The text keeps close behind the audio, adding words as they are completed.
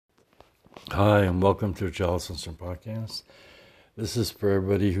Hi, and welcome to Charles Sunstone Podcast. This is for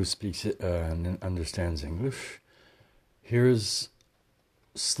everybody who speaks and understands English. Here's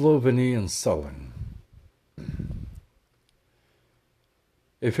Slovenly and sullen.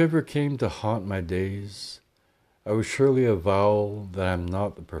 If ever came to haunt my days, I would surely avow that I'm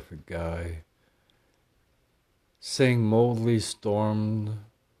not the perfect guy. Saying moldly stormed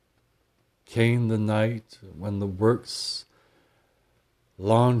came the night when the works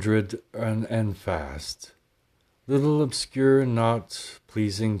laundered and fast, little obscure, not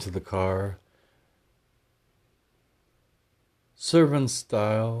pleasing to the car. Servant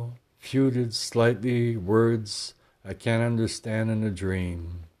style, feuded slightly, words I can't understand in a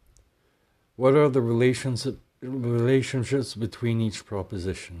dream. What are the relationships between each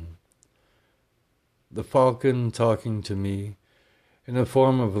proposition? The falcon talking to me in the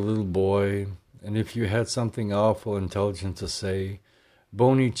form of a little boy, and if you had something awful intelligent to say,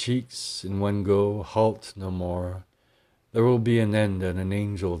 bony cheeks in one go, halt no more. There will be an end and an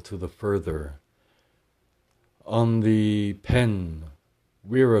angel to the further. On the pen,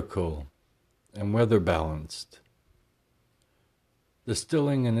 wearical and weather balanced.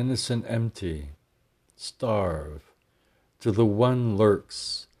 Distilling an innocent empty, starve, to the one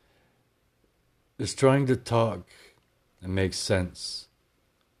lurks, is trying to talk and make sense.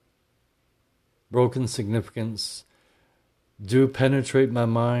 Broken significance do penetrate my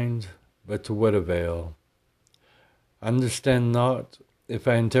mind, but to what avail? Understand not if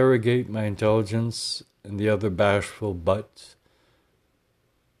I interrogate my intelligence and the other bashful but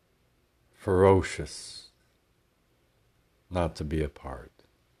ferocious, not to be apart.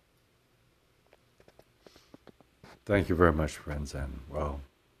 Thank you very much, friends, and well,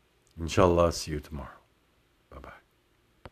 inshallah, see you tomorrow.